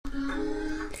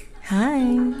Hi,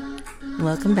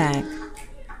 welcome back.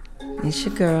 It's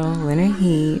your girl, Winter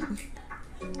Heat,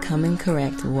 coming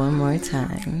correct one more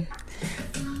time.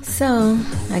 So,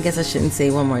 I guess I shouldn't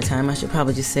say one more time. I should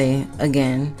probably just say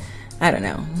again. I don't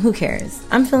know. Who cares?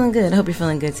 I'm feeling good. I hope you're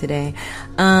feeling good today.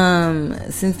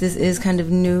 Since this is kind of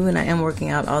new and I am working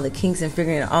out all the kinks and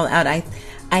figuring it all out, I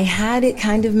had it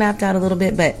kind of mapped out a little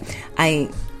bit, but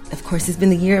of course, it's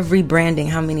been the year of rebranding.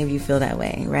 How many of you feel that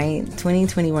way, right?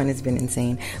 2021 has been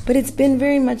insane, but it's been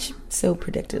very much so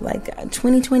predicted. Like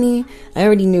 2020, I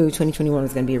already knew 2021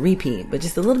 was going to be a repeat, but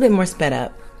just a little bit more sped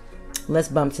up, less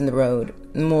bumps in the road,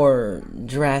 more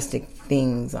drastic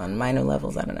things on minor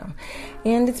levels. I don't know.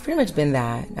 And it's pretty much been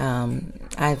that.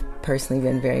 I've personally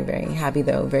been very, very happy,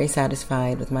 though, very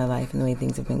satisfied with my life and the way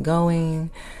things have been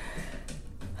going.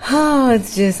 Oh,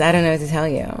 it's just, I don't know what to tell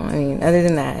you. I mean, other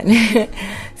than that.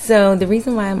 So the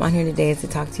reason why I'm on here today is to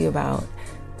talk to you about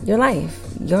your life.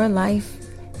 Your life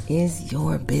is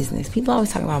your business. People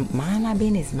always talk about mind my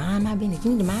business, mind my business.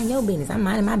 You need to mind your business. I'm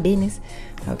minding my business.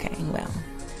 Okay, well,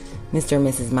 Mr. and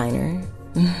Mrs. Minor.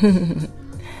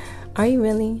 Are you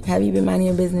really? Have you been minding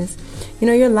your business? You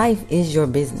know, your life is your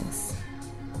business.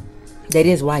 That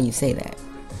is why you say that.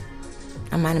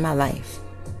 I'm minding my life.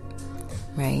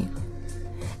 Right?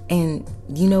 And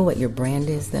you know what your brand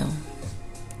is, though?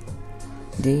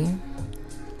 Do you?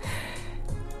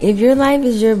 If your life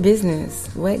is your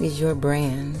business, what is your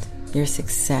brand? Your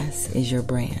success is your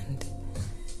brand.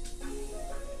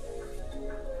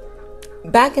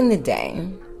 Back in the day,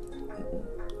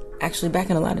 actually back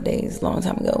in a lot of days, a long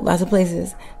time ago, lots of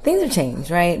places, things have changed,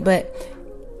 right? But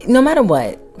no matter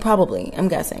what, probably, I'm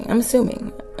guessing, I'm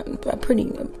assuming, I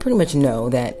pretty much know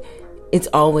that it's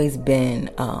always been,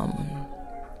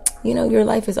 your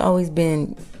life has always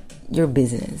been your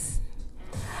business.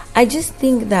 I just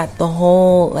think that the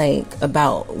whole,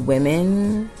 about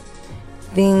women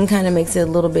thing kind of makes it a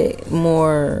little bit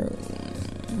more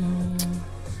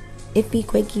iffy,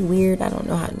 quaky, weird. I don't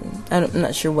know I'm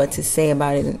not sure what to say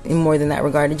about it in more than that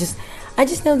regard. I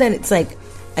just know that it's I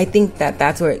think that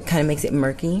that's where it kind of makes it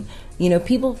murky. You know,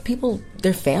 people,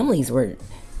 their families were,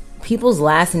 people's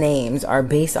last names are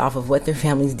based off of what their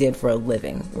families did for a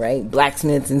living, right?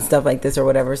 Blacksmiths and stuff like this or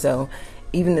whatever. So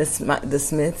even the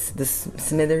Smiths, the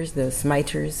Smithers, the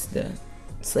Smiters, the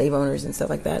slave owners and stuff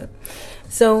like that.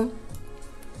 So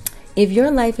if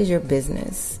your life is your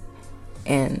business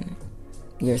and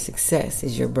your success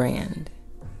is your brand,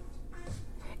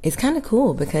 it's kind of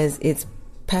cool because it's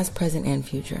past, present, and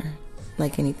future,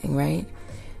 like anything, right?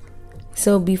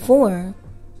 So before,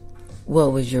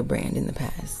 what was your brand in the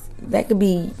past? That could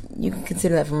be, you can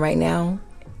consider that from right now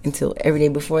until every day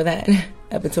before that,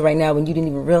 up until right now when you didn't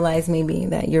even realize maybe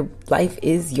that your life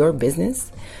is your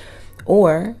business.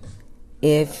 Or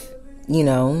if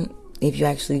you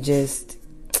actually just,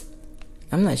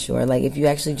 I'm not sure, if you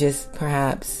actually just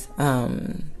perhaps, or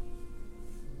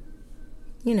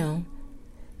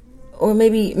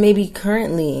maybe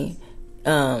currently,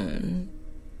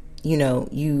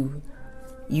 you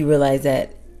realize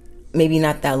that maybe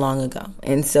not that long ago.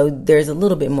 And so there's a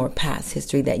little bit more past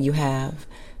history that you have,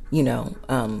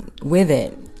 with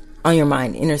it on your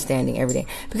mind, understanding every day.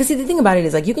 Because see, the thing about it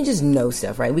is you can just know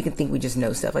stuff, right? We can think we just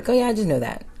know stuff. Oh yeah, I just know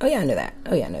that. Oh yeah, I know that.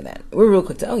 Oh yeah, I know that. We're real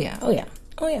quick to, oh yeah.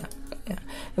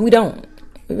 And we don't.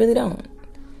 We really don't.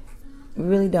 We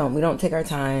really don't. We don't take our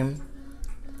time,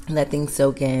 let things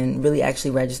soak in, really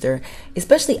actually register.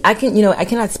 Especially, I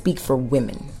cannot speak for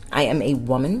women. I am a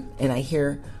woman, and I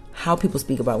hear how people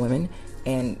speak about women,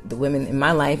 and the women in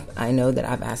my life, I know that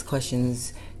I've asked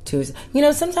questions to.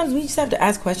 Sometimes we just have to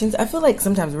ask questions. I feel like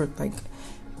sometimes we're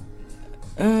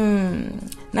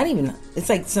not even,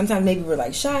 it's sometimes maybe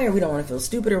we're shy or we don't want to feel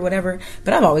stupid or whatever,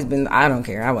 but I've always been, I don't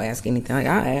care, I will ask anything.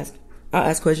 I'll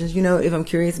ask questions, if I'm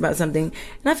curious about something.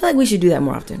 And I feel like we should do that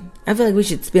more often. I feel like we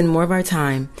should spend more of our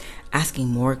time asking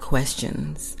more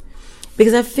questions,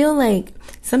 because I feel like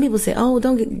some people say, oh,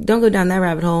 don't go down that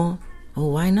rabbit hole. Oh,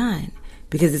 why not?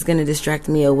 Because it's going to distract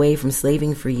me away from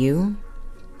slaving for you?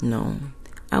 No,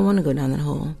 I want to go down that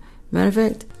hole. Matter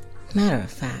of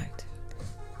fact,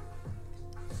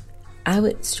 I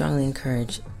would strongly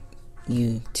encourage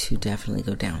you to definitely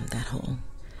go down that hole.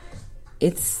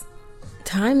 It's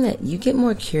time that you get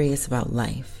more curious about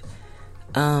life.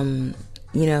 My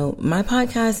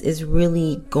podcast is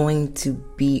really going to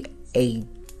be a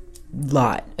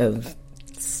lot of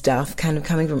stuff kind of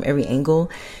coming from every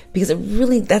angle, because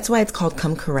that's why it's called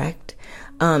Come Correct.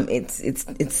 It's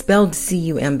spelled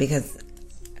CUM, because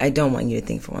I don't want you to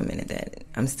think for 1 minute that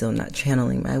I'm still not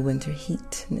channeling my winter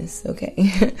heatness,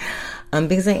 okay?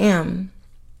 Because I am.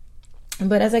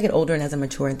 But as I get older and as I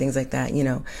mature and things like that,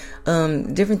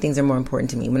 different things are more important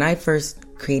to me. When I first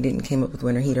created and came up with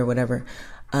Winter Heat or whatever,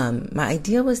 my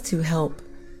idea was to help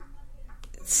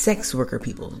sex worker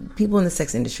people in the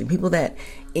sex industry, people that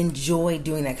enjoy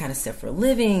doing that kind of stuff for a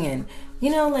living. And,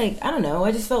 I don't know,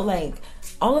 I just felt like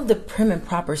all of the prim and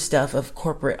proper stuff of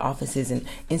corporate offices and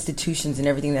institutions and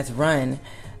everything that's run,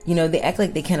 they act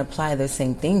like they can't apply those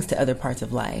same things to other parts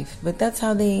of life. But that's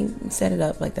how they set it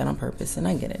up like that on purpose, and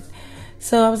I get it.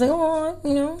 So I was like, I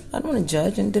don't want to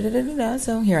judge and da-da-da-da-da.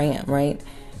 So here I am, right?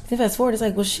 Then fast forward, it's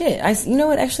like, well, shit. You know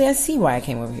what? Actually, I see why I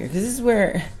came over here. Because this is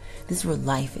where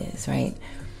life is, right?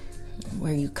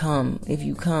 Where you come. If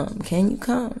you come, can you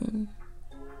come?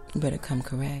 You better come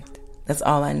correct. That's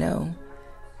all I know.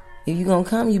 If you gonna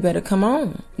come, you better come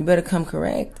on. You better come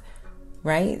correct,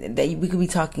 right? That we could be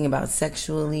talking about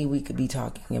sexually. We could be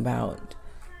talking about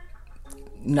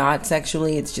not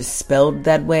sexually. It's just spelled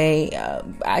that way.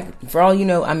 For all you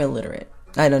know, I'm illiterate.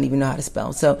 I don't even know how to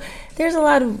spell. So there's a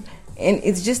lot of, and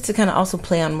it's just to kind of also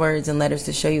play on words and letters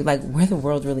to show you like where the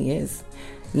world really is.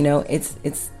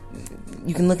 It's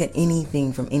you can look at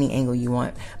anything from any angle you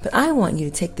want, but I want you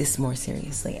to take this more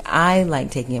seriously. I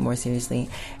like taking it more seriously.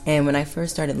 And when I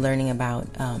first started learning about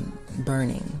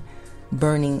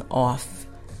burning off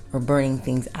or burning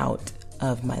things out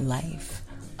of my life,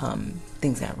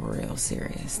 things got real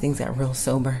serious. Things got real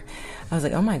sober. I was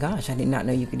like, oh my gosh, I did not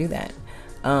know you could do that.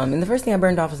 And the first thing I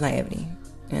burned off was naivety.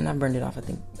 And I burned it off, I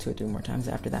think, 2 or 3 more times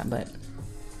after that. But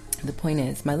the point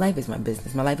is, my life is my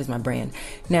business. My life is my brand.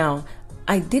 Now,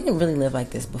 I didn't really live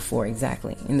like this before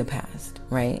exactly in the past,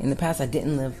 right? In the past, I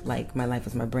didn't live like my life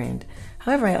was my brand.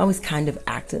 However, I always kind of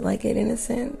acted like it in a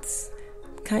sense.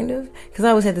 Kind of. Because I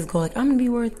always had this goal, like, I'm going to be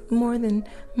worth more than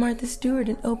Martha Stewart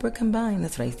and Oprah combined.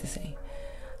 That's what I used to say.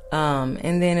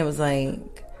 And then it was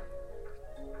like,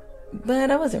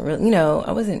 but I wasn't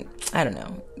really, I don't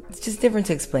know. It's just different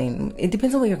to explain. It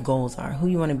depends on what your goals are, who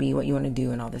you want to be, what you want to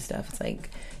do, and all this stuff. It's like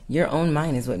your own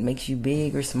mind is what makes you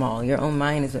big or small. Your own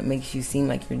mind is what makes you seem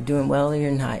like you're doing well or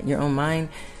you're not. Your own mind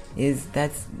is,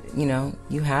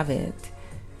 you have it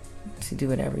to do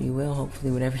whatever you will.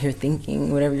 Hopefully whatever you're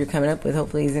thinking, whatever you're coming up with,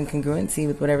 hopefully is in congruency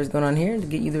with whatever's going on here to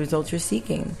get you the results you're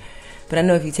seeking. But I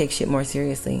know if you take shit more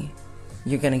seriously,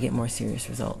 you're going to get more serious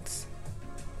results.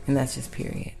 And that's just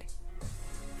period.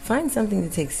 Find something to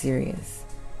take serious.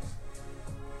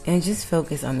 And just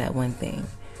focus on that one thing.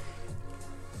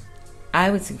 I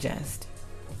would suggest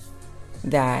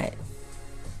that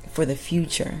for the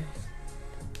future,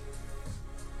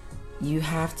 you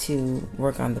have to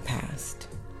work on the past.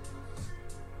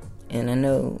 And I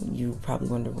know you probably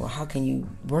wonder, well, how can you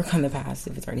work on the past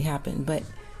if it's already happened? But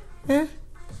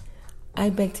I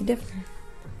beg to differ.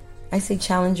 I say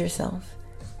challenge yourself.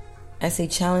 I say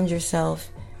challenge yourself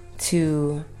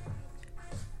to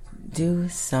do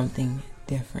something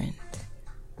different.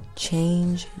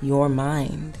 Change your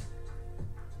mind.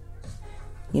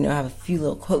 I have a few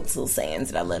little quotes, little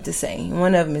sayings that I love to say.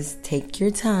 One of them is, take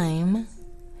your time.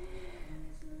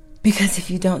 Because if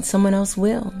you don't, someone else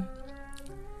will.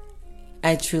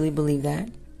 I truly believe that.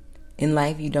 In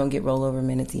life, you don't get rollover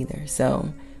minutes either.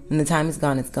 So when the time is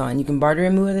gone, it's gone. You can barter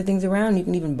and move other things around. You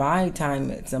can even buy time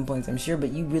at some points, I'm sure,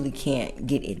 but you really can't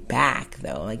get it back,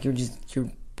 though. Like, you're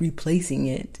replacing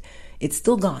it. It's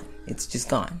still gone. It's just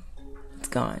gone. It's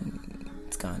gone.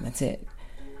 It's gone. That's it.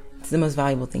 It's the most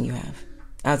valuable thing you have.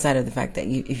 Outside of the fact that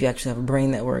if you actually have a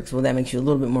brain that works, well, that makes you a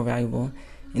little bit more valuable.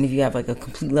 And if you have like a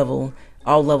complete level,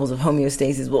 all levels of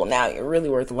homeostasis, well, now you're really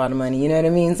worth a lot of money. You know what I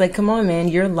mean? It's like, come on, man.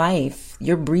 Your life,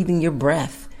 you're breathing your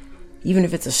breath. Even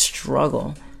if it's a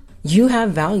struggle, you have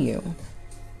value.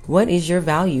 What is your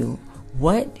value?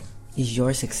 What is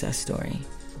your success story?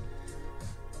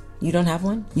 You don't have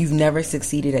one? You've never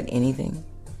succeeded at anything?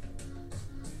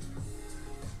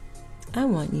 I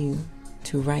want you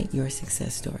to write your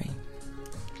success story.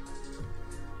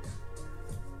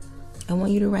 I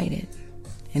want you to write it.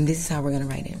 And this is how we're going to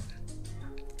write it.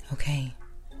 Okay.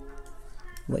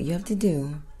 What you have to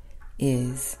do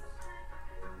is,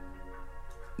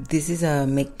 this is a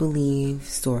make-believe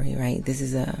story, right? This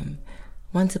is a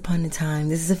once upon a time.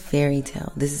 This is a fairy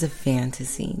tale. This is a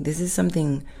fantasy. This is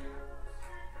something,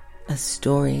 a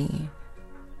story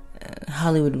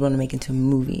Hollywood would want to make into a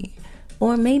movie.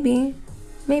 Or maybe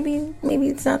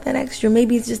it's not that extra.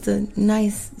 Maybe it's just a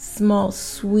nice, small,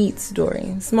 sweet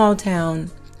story. Small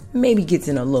town. Maybe gets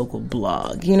in a local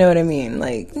blog. You know what I mean?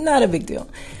 Like, not a big deal.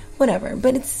 Whatever.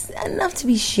 But it's enough to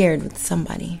be shared with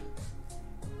somebody.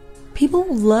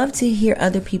 People love to hear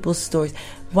other people's stories.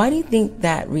 Why do you think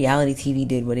that reality TV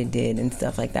did what it did and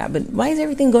stuff like that? But why is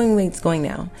everything going the way it's going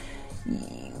now?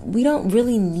 We don't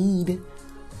really need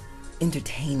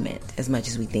entertainment as much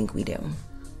as we think we do.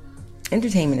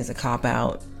 Entertainment is a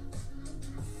cop-out.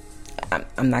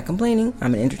 I'm not complaining.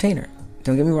 I'm an entertainer.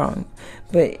 Don't get me wrong.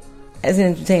 But as an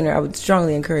entertainer, I would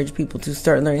strongly encourage people to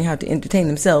start learning how to entertain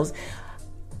themselves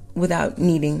without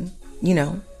needing,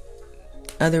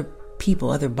 other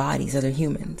people, other bodies, other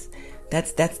humans.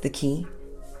 That's the key.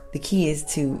 The key is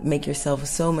to make yourself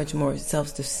so much more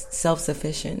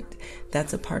self-sufficient.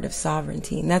 That's a part of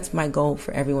sovereignty. And that's my goal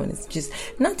for everyone. It's just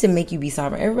not to make you be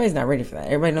sovereign. Everybody's not ready for that.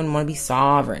 Everybody don't want to be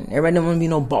sovereign. Everybody don't want to be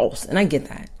no boss. And I get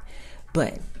that.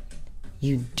 But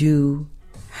you do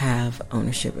have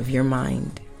ownership of your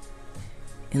mind.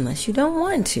 Unless you don't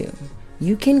want to.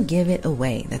 You can give it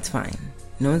away. That's fine.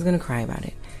 No one's going to cry about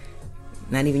it.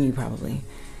 Not even you, probably.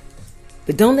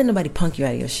 But don't let nobody punk you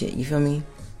out of your shit. You feel me?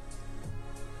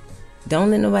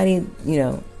 Don't let nobody,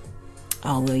 oh,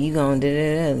 well, you going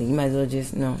da-da-da. You might as well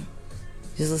just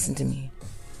listen to me.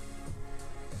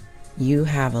 You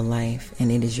have a life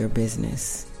and it is your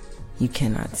business. You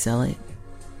cannot sell it.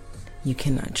 You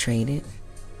cannot trade it.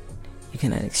 You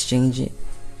cannot exchange it.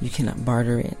 You cannot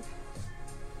barter it.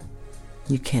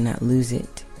 You cannot lose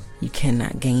it. You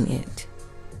cannot gain it.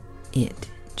 It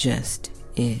just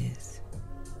is.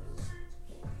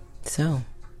 So,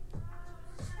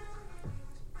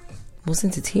 well,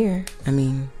 since it's here,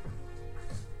 you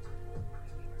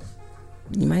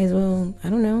might as well, I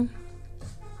don't know.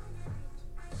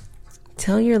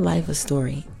 Tell your life a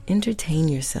story. Entertain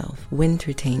yourself.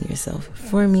 Wintertain yourself.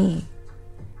 For me.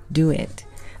 Do it.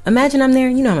 Imagine I'm there.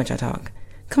 You know how much I talk.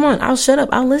 Come on, I'll shut up.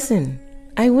 I'll listen.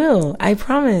 I will. I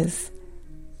promise.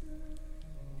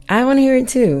 I want to hear it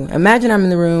too. Imagine I'm in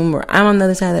the room or I'm on the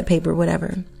other side of that paper,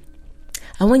 whatever.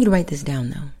 I want you to write this down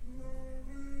though.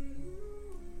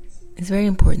 It's very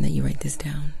important that you write this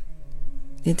down.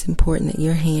 It's important that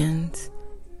your hands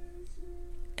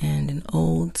and an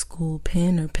old school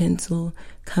pen or pencil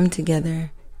come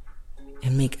together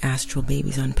and make astral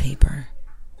babies on paper.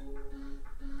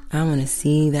 I want to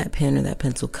see that pen or that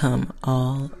pencil come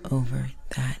all over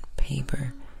that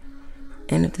paper.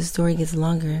 And if the story gets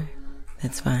longer,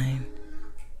 that's fine.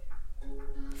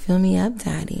 Fill me up,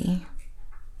 Daddy.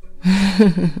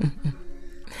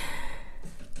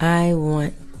 I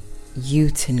want you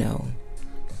to know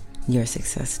your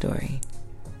success story.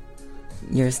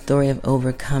 Your story of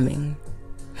overcoming.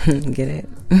 Get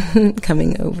it?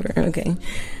 Coming over. Okay.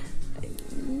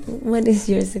 What is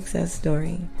your success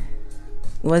story?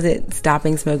 Was it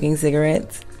stopping smoking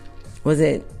cigarettes? Was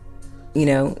it,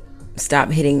 stop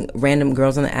hitting random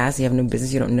girls on the ass? You have no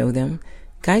business. You don't know them.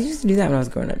 Guys used to do that when I was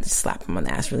growing up. Just slap them on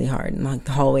the ass really hard in like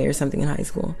the hallway or something in high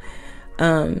school.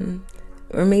 Or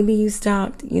maybe you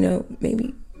stopped,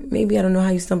 maybe I don't know how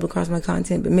you stumbled across my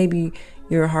content, but maybe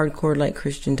you're a hardcore like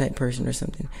Christian type person or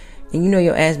something. And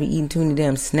your ass be eating too many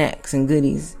damn snacks and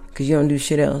goodies because you don't do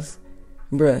shit else.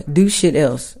 Bruh, do shit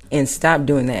else and stop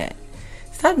doing that.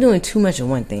 Stop doing too much of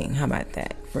one thing. How about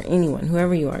that? For anyone,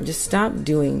 whoever you are, just stop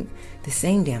doing the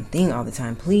same damn thing all the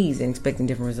time, please, and expecting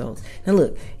different results. Now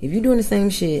look, if you're doing the same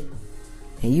shit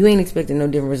and you ain't expecting no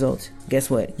different results, guess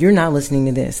what? You're not listening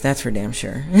to this. That's for damn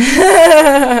sure.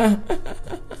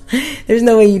 There's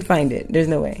no way you'd find it. There's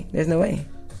no way. There's no way.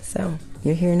 So,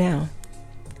 you're here now.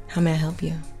 How may I help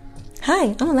you?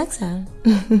 Hi, I'm Alexa.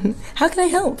 How can I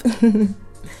help?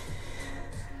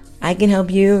 I can help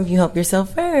you if you help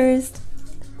yourself first.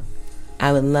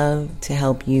 I would love to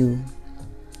help you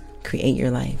create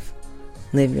your life,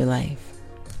 live your life,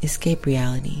 escape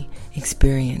reality,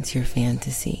 experience your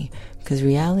fantasy. Because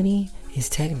reality is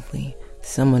technically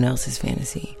someone else's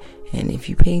fantasy. And if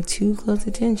you pay too close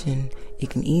attention,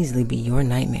 it can easily be your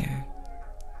nightmare.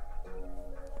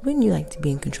 Wouldn't you like to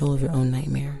be in control of your own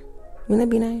nightmare? Wouldn't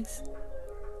that be nice?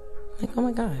 Like, oh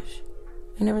my gosh,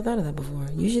 I never thought of that before.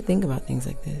 You should think about things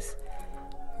like this.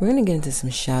 We're going to get into some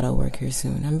shadow work here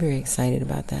soon. I'm very excited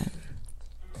about that.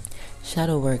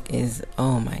 Shadow work is,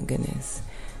 oh my goodness.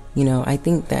 I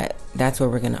think that's where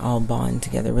we're going to all bond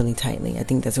together really tightly. I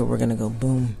think that's where we're going to go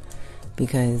boom.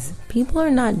 Because people are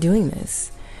not doing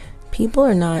this. People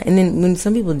are not. And then when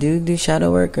some people do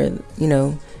shadow work or,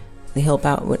 they help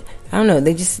out with, I don't know,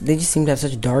 they just seem to have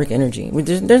such dark energy.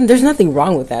 There's nothing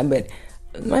wrong with that, but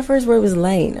my first word was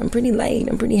light. I'm pretty light.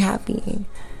 I'm pretty happy.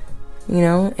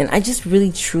 And I just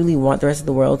really truly want the rest of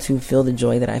the world to feel the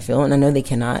joy that I feel. And I know they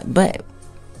cannot, but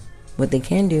what they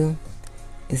can do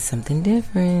is something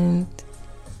different.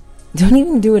 Don't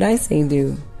even do what I say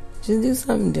do. Just do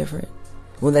something different.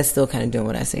 Well, that's still kind of doing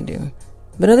what I say do.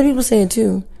 But other people say it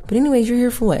too. But anyways, you're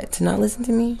here for what? To not listen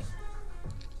to me?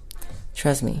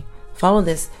 Trust me. Follow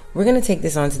this. We're going to take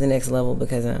this on to the next level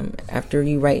because after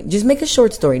you write, just make a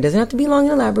short story. It doesn't have to be long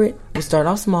and elaborate. We'll start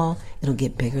off small it'll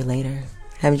get bigger later.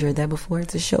 Haven't you heard that before?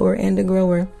 It's a shower and a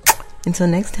grower. Until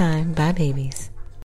next time, bye babies.